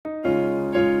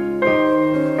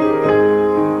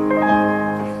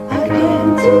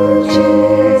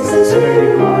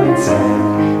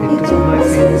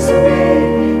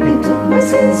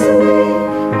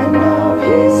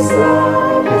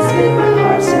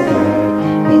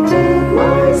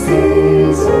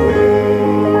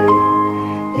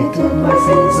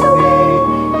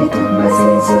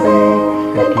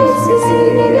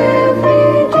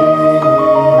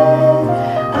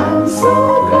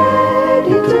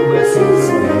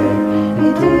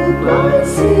my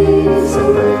sins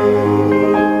away.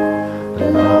 The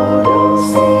load of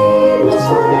sin was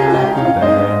more than I could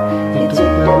bear. He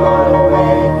took them all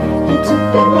away, He took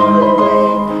them all away.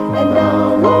 And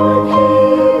now, Lord, He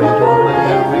and all my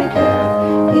every care.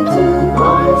 He took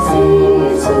my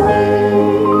sins away.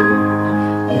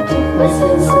 He took my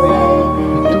sins away,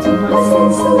 He took my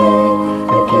sins away.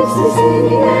 And keeps me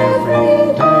singing every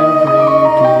day.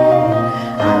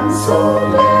 I'm so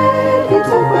glad He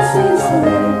took my sins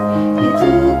away. He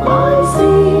took my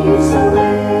sins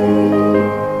away.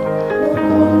 No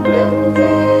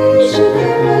condemnation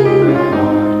ever in my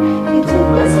heart. He took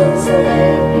my sins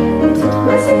away. He took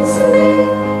my sins away.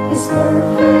 His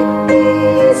perfect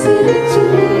peace He did to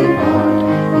me impart.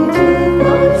 He took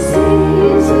my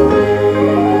sins away.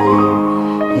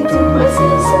 He took my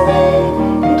sins away.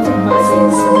 He took my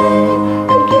sins away.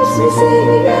 And keeps me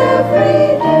singing every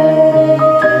day.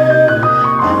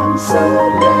 I'm so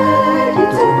glad He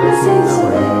took my sins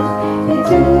away. He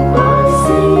took my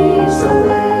sins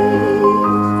away.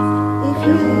 If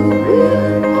you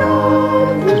will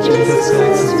come to Jesus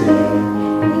Christ today,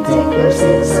 He'll take your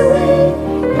sins away.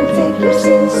 He'll take your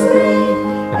sins away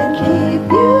and keep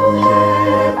you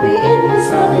happy in His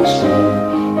loving shade.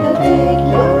 He'll take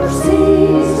your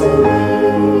sins away.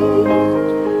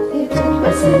 He took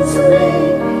my sins away.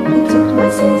 He took my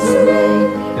sins away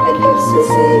and keeps me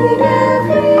singing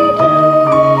every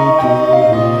day.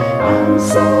 I'm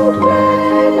so glad